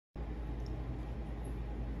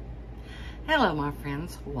Hello my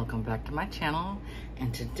friends, welcome back to my channel,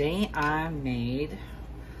 and today I made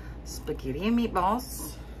spaghetti and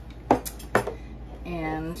meatballs,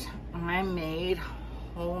 and I made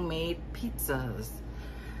homemade pizzas.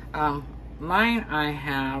 Mine I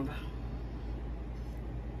have,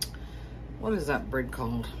 what is that bread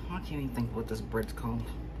called? I can't even think what this bread's called,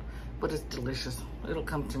 but it's delicious. It'll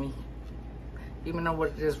come to me. Even know what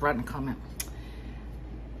it is, write in a comment.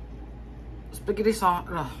 Spaghetti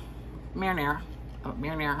sauce, marinara.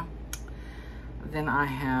 Then I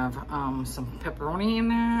have some pepperoni in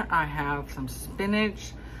there. I have some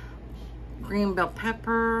spinach, green bell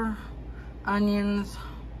pepper, onions,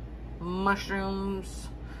 mushrooms,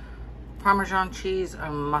 Parmesan cheese,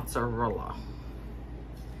 and mozzarella.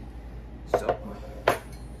 So,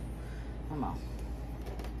 I'm gonna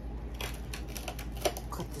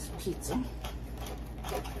cut this pizza and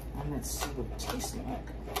let's see what it tastes like.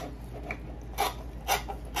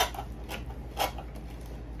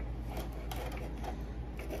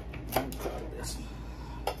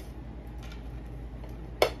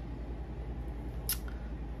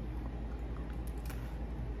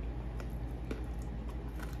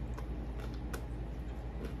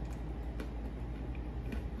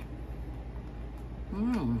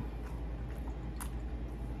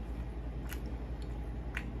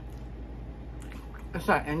 It's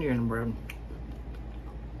that Indian bread.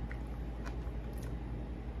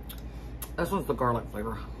 This one's the garlic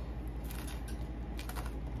flavor.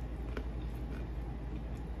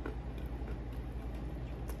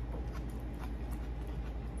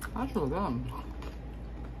 That's really good.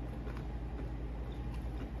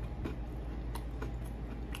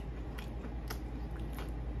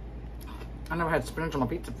 I never had spinach on my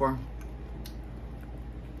pizza before.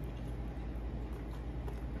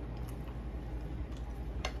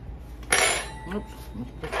 Oops,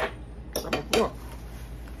 grab my fork.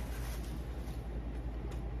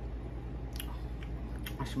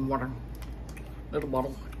 Some water, little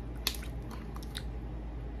bottle.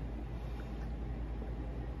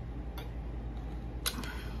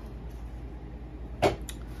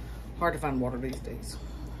 Hard to find water these days.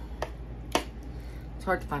 It's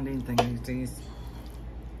hard to find anything these days.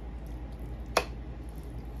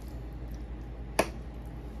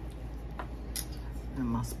 And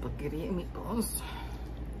my spaghetti and meatballs.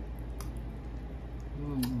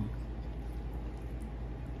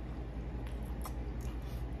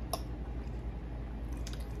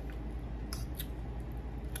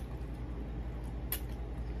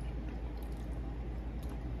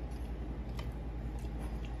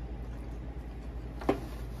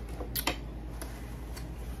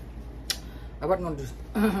 I wasn't going to do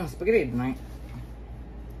spaghetti tonight,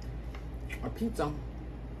 or pizza. I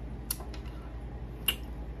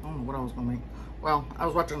don't know what I was going to make. Well, I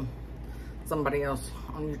was watching somebody else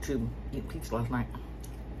on YouTube eat pizza last night.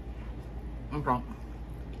 I'm drunk.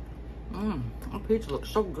 That pizza looks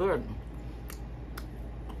so good.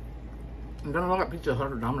 And then I look at Pizza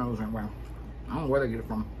Hut or Domino's anywhere. I don't know where they get it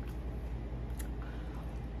from.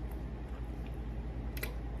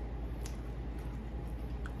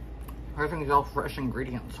 Everything's all fresh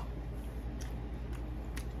ingredients.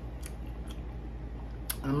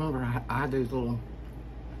 I remember I had these little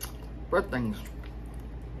bread things.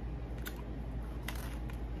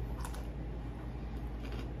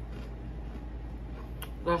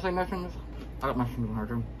 Did I say mushrooms? I got mushrooms in there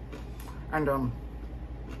too. And I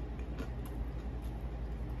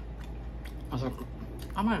was like,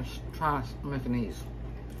 I'm gonna try making these.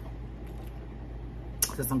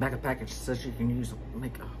 Because on the back of the package it says you can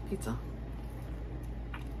make a pizza.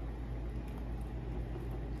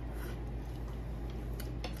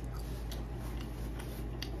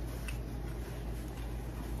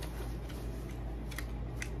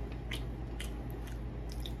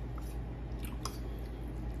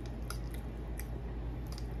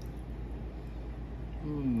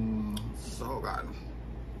 So good.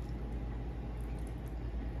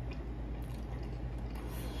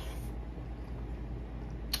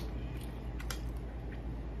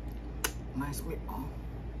 Nice meatball.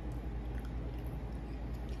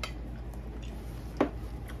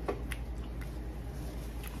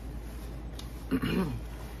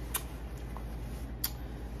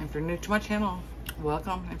 If you're new to my channel,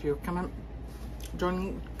 welcome. If you're coming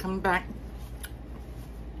back,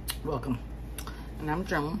 welcome. And I'm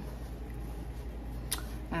Joan.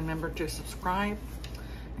 And remember to subscribe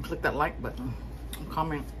and click that like button and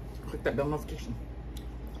comment, click that bell notification.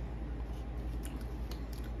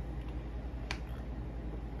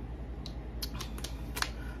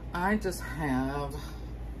 I just have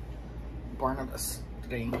Barnabas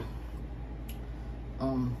today.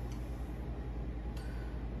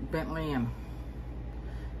 Bentley and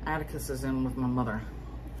Atticus is in with my mother.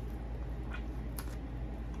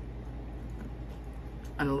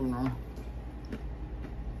 And Luna.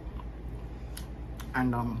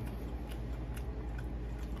 And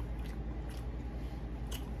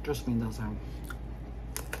Josephine does have.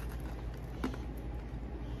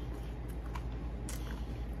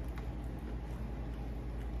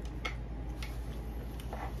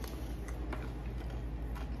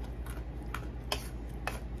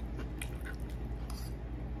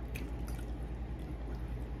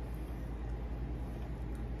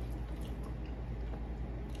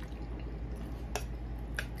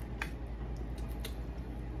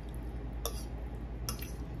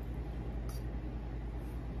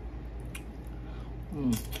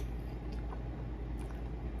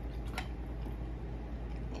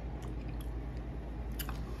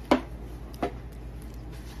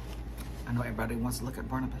 I know everybody wants to look at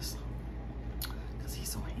Barnabas because he's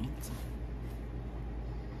so handsome.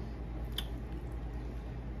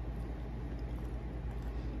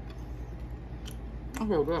 I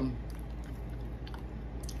feel good.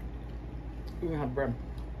 You can have bread.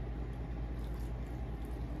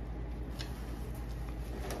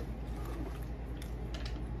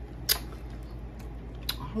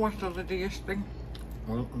 I watched the video yesterday.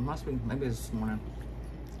 Well, it must be, maybe it's this morning.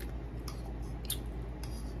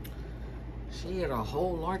 She ate a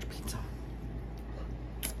whole large pizza.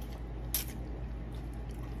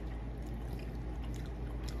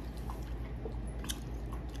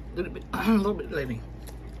 A little bit lady.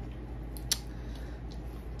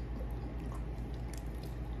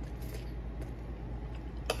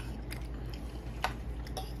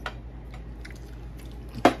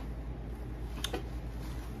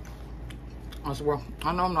 I said, well,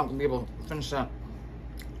 I know I'm not gonna be able to finish that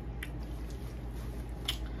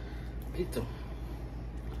pizza.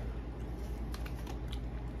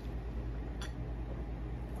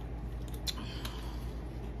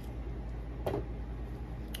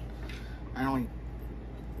 I only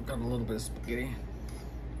got a little bit of spaghetti.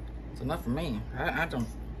 It's enough for me. I don't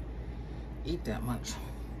eat that much.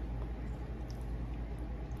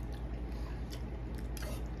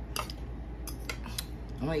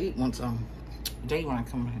 I only eat once a day when I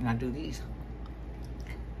come and I do these.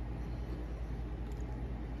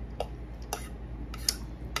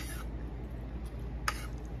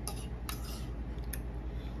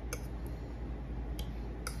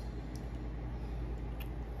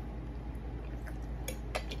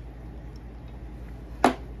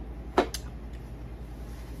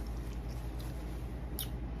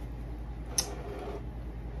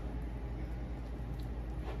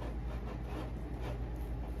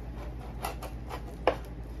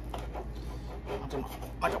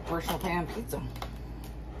 Like a personal pan pizza.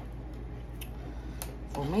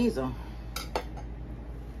 For me, though, I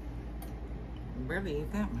barely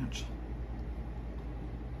eat that much.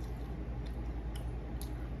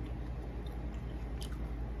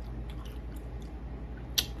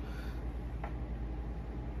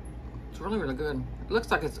 It's really, really good. It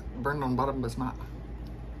looks like it's burned on the bottom, but it's not.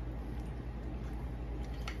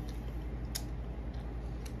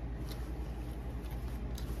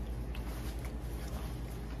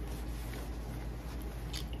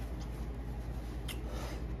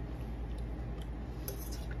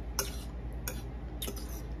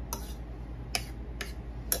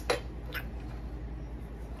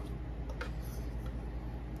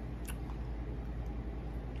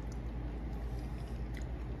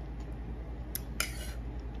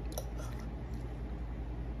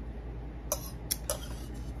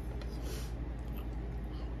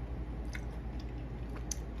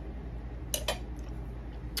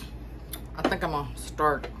 I think I'm gonna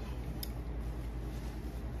start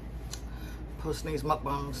posting these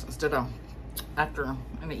mukbangs instead of after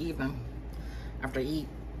in the evening, after I eat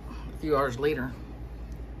a few hours later,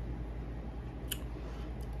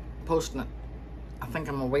 posting it. I think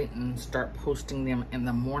I'm gonna wait and start posting them in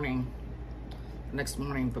the morning, next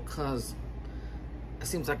morning, because it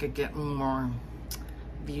seems like I get more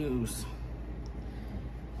views.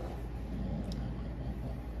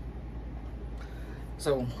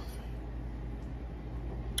 So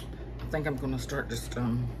I think I'm gonna start just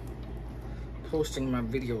posting my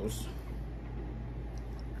videos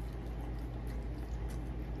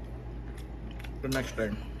the next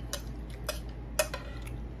day.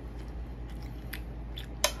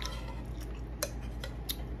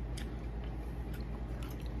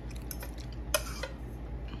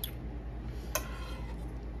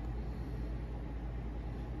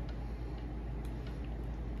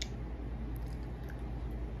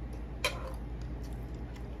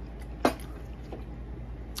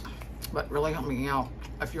 But really help me out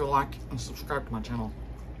if you like and subscribe to my channel.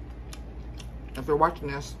 if you're watching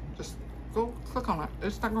this, just go click on it.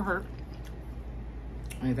 It's not gonna hurt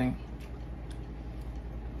anything.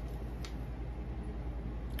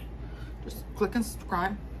 Just click and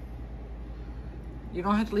subscribe. You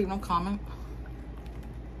don't have to leave no comment.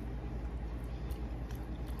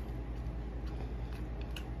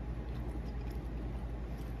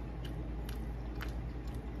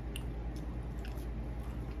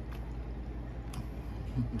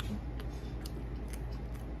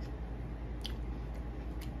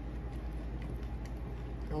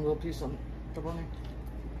 A little piece of pepperoni.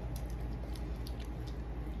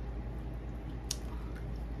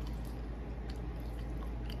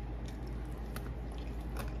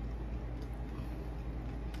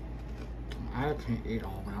 I can't eat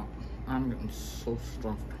all that. I'm getting so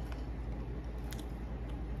stuffed.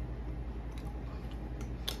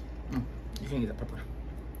 You can eat that pepper.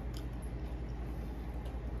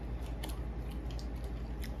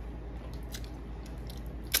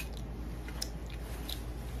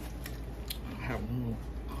 I have more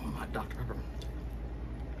of my Dr. Pepper.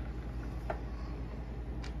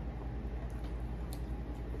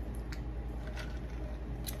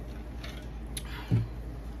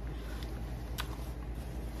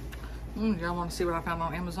 Y'all want to see what I found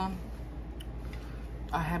on Amazon?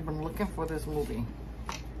 I have been looking for this movie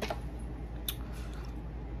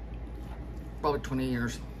probably 20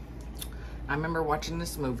 years. I remember watching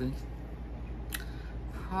this movie,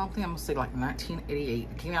 probably I'm gonna say like 1988.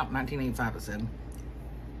 It came out in 1985, it said, on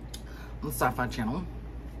the Sci-Fi Channel,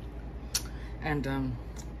 and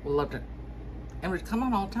loved it. And it would come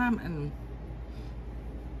on all the time, and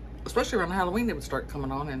especially around Halloween, they would start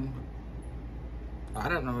coming on, and I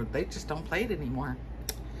don't know, they just don't play it anymore.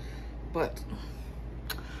 But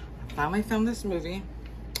I finally found this movie.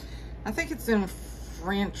 I think it's in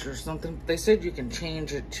French or something. They said you can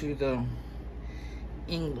change it to the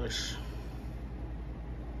English.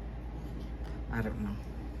 I don't know.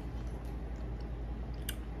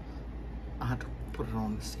 I have to put it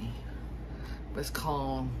on to see. But it's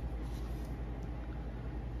called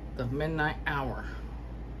The Midnight Hour.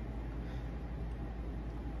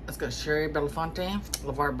 It's got Sherry Belafonte,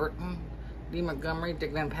 LeVar Burton, Lee Montgomery,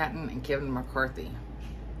 Dick Van Patten, and Kevin McCarthy.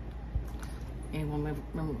 Anyone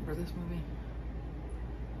remember this movie?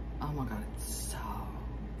 Oh my God, it's so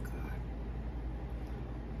good.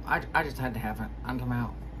 I just had to have it. I'm talking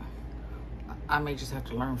about, I may just have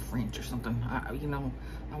to learn French or something. You know,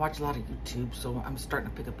 I watch a lot of YouTube, so I'm starting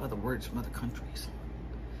to pick up other words from other countries.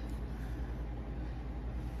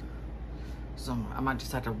 So I might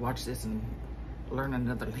just have to watch this and learn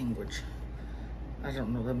another language. I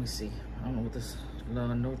don't know, let me see. I don't know what this,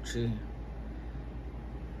 La Noche.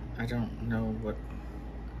 I don't know what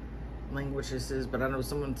language this is, but I know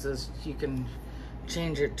someone says you can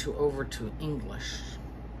change it to over to English.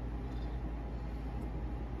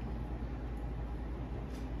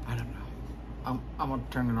 I don't know. I'm gonna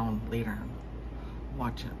turn it on later and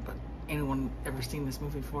watch it. But anyone ever seen this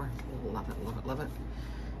movie before? Love it, love it, love it.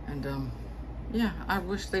 And yeah, I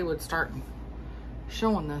wish they would start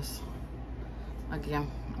showing this again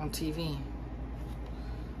on TV.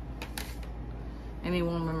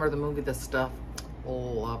 Anyone remember the movie The Stuff? Oh,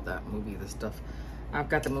 love that movie, The Stuff. I've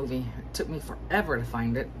got the movie. It took me forever to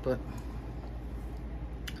find it, but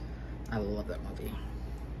I love that movie.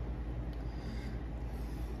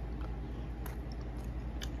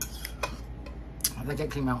 I think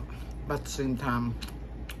it came out about the same time,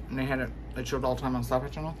 and they had it. They showed all the time on Sci-Fi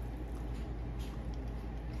Channel.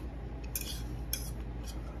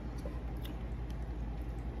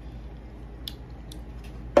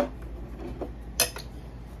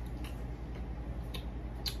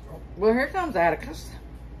 Well, here comes Atticus.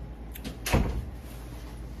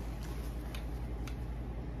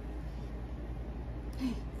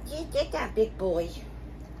 Get that big boy.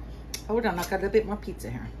 Hold on, I got a little bit more pizza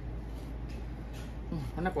here.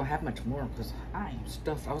 I'm not gonna have much more because I am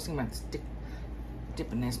stuffed. I was thinking about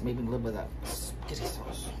dipping this maybe a little bit of spaghetti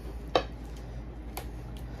sauce.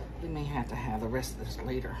 We may have to have the rest of this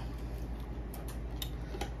later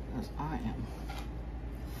because I am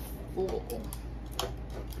full.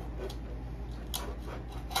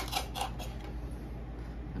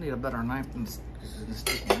 I need a better knife than this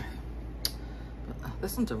stick knife. But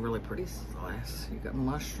this one's a really pretty slice. You got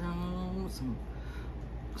mushrooms, some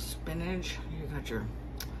spinach. You got your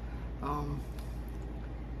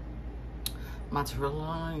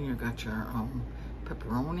mozzarella. You got your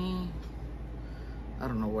pepperoni. I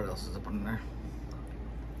don't know what else is up in there.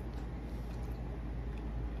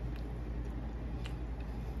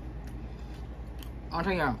 I'll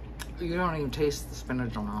tell you, you don't even taste the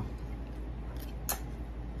spinach on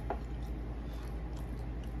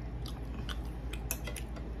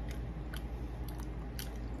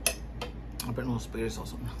I'll put in a little spaghetti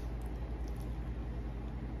sauce on.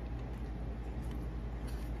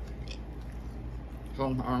 So, I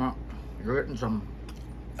don't know, you're getting some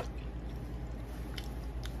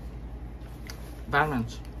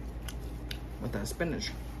vitamins with that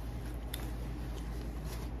spinach.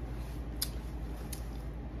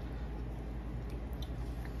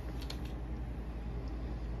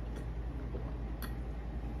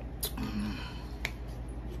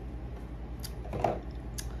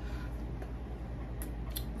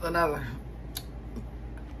 Another,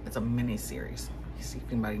 it's a mini series. You see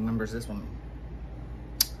if anybody remembers this one.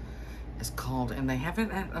 It's called, and they have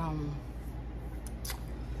it at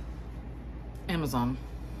Amazon.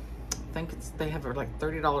 I think they have it for like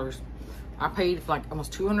 $30. I paid like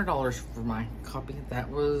almost $200 for my copy. That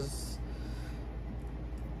was,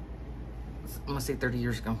 I'm gonna say 30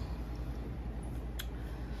 years ago,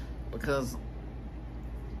 because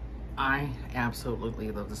I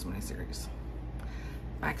absolutely love this miniseries.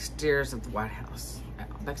 Backstairs at the White House.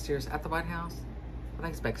 Backstairs at the White House? I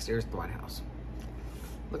think it's Backstairs at the White House.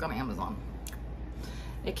 Look on Amazon.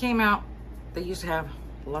 It came out, they used to have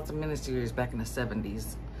lots of miniseries back in the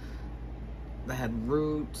 70s. They had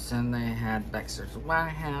Roots, and they had Backstairs at the White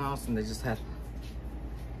House, and they just had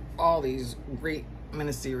all these great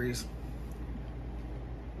miniseries.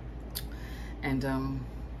 And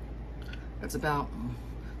it's about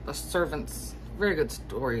the servants, very good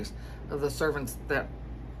stories of the servants that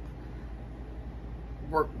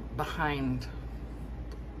work behind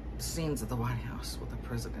the scenes at the White House with the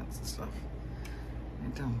presidents and stuff.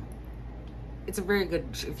 And it's a very good,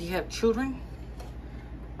 if you have children,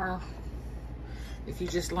 or if you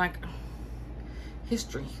just like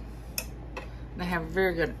history, they have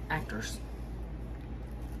very good actors.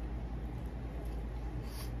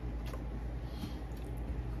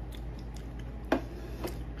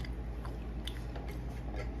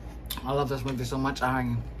 I love this movie so much.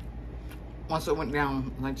 Once it went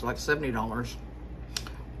down, I think to like $70,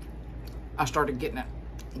 I started getting it,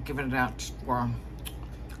 giving it out for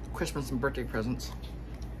Christmas and birthday presents.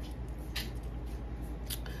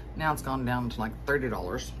 Now it's gone down to like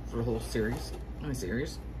 $30 for the whole series,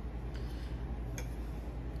 miniseries.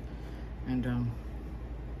 And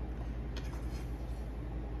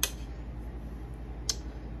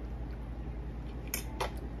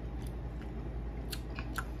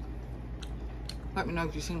let me know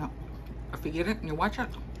if you've seen it. If you get it and you watch it,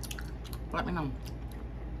 let me know.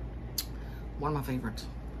 One of my favorites.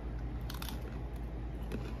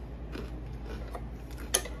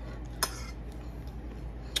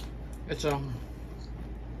 It's a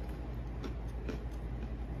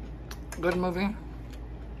good movie.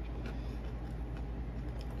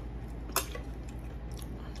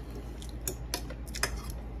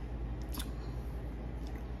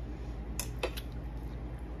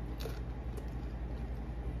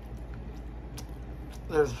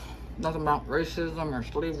 There's nothing about racism or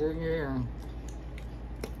slavery, or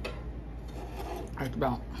it's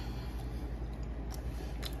about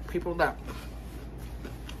people that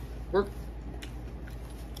work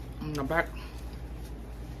in the back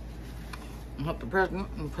and help the president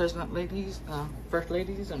and president ladies, first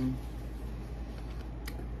ladies, and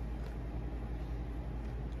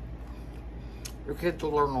your kids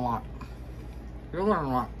will learn a lot. You'll learn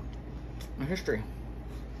a lot in history.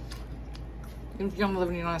 Even if you don't live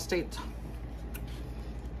in the United States,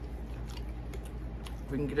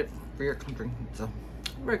 we can get it for your country. It's a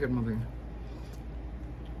very good movie.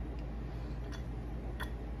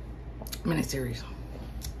 Miniseries.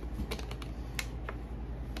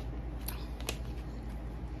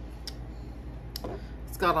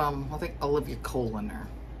 It's got I think Olivia Cole in there.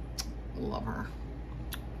 Love her.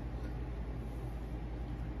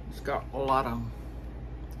 It's got a lot of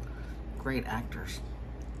great actors.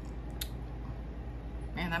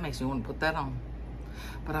 Man, that makes me want to put that on.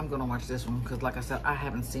 But I'm gonna watch this one because, like I said, I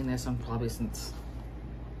haven't seen this one probably since,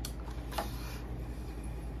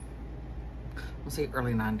 let's say,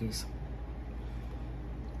 early 90s.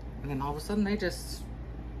 And then all of a sudden they just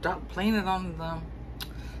stopped playing it on the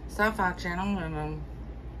Sci-Fi Channel, and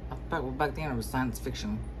I thought, well, back then it was Science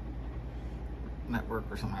Fiction Network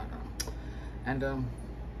or something like that. And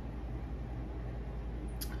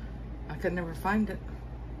I could never find it.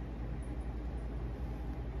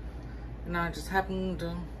 And I just happened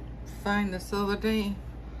to find this the other day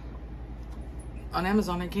on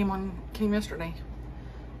Amazon. It came yesterday,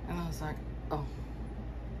 and I was like, oh.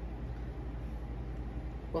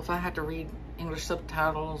 Well, if I had to read English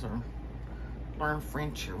subtitles or learn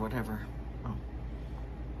French or whatever, well,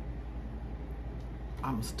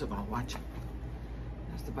 I'm still gonna watch it.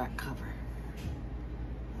 There's the back cover.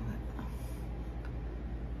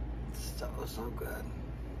 It's So good.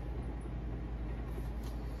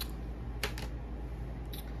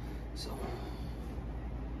 So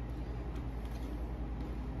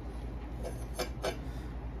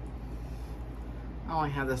I only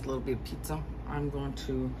have this little bit of pizza. I'm going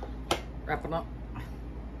to wrap it up.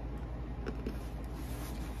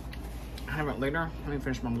 Have it later. Let me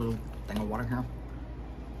finish my little thing of water here.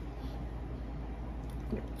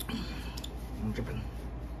 I'm dripping.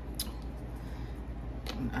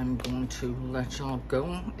 And I'm going to let y'all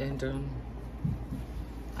go, and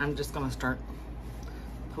I'm just gonna start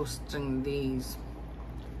posting these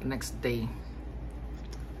the next day,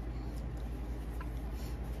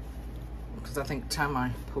 because I think time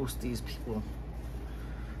I post these, people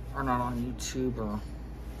are not on YouTube,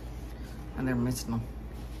 and they're missing them.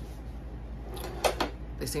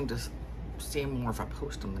 They seem to see more if I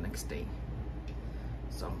post them the next day.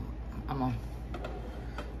 So I'm gonna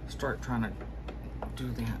start trying to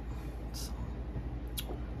do that. So,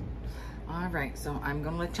 all right, so I'm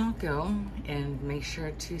gonna let y'all go, and make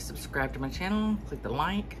sure to subscribe to my channel, click the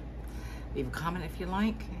like, leave a comment if you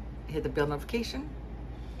like, hit the bell notification.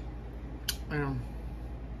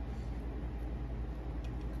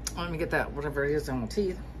 Let me get that whatever it is on my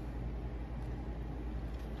teeth.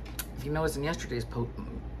 If you noticed in yesterday's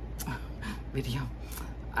video,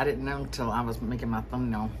 I didn't know until I was making my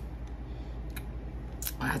thumbnail.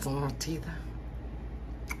 I had some little teeth.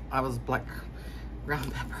 I was black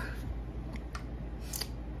ground pepper.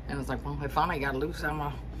 And it's like, well, I finally got loose out of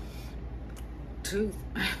my tooth.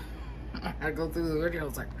 I go through the video,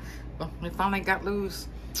 it's like, well, I finally got loose.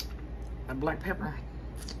 A black pepper.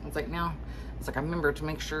 It's like, now, it's like I remember to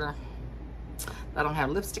make sure that I don't have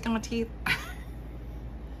lipstick on my teeth.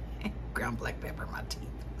 Ground black pepper in my teeth.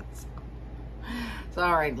 So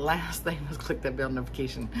all right, last thing was click that bell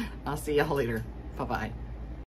notification. I'll see y'all later. Bye-bye.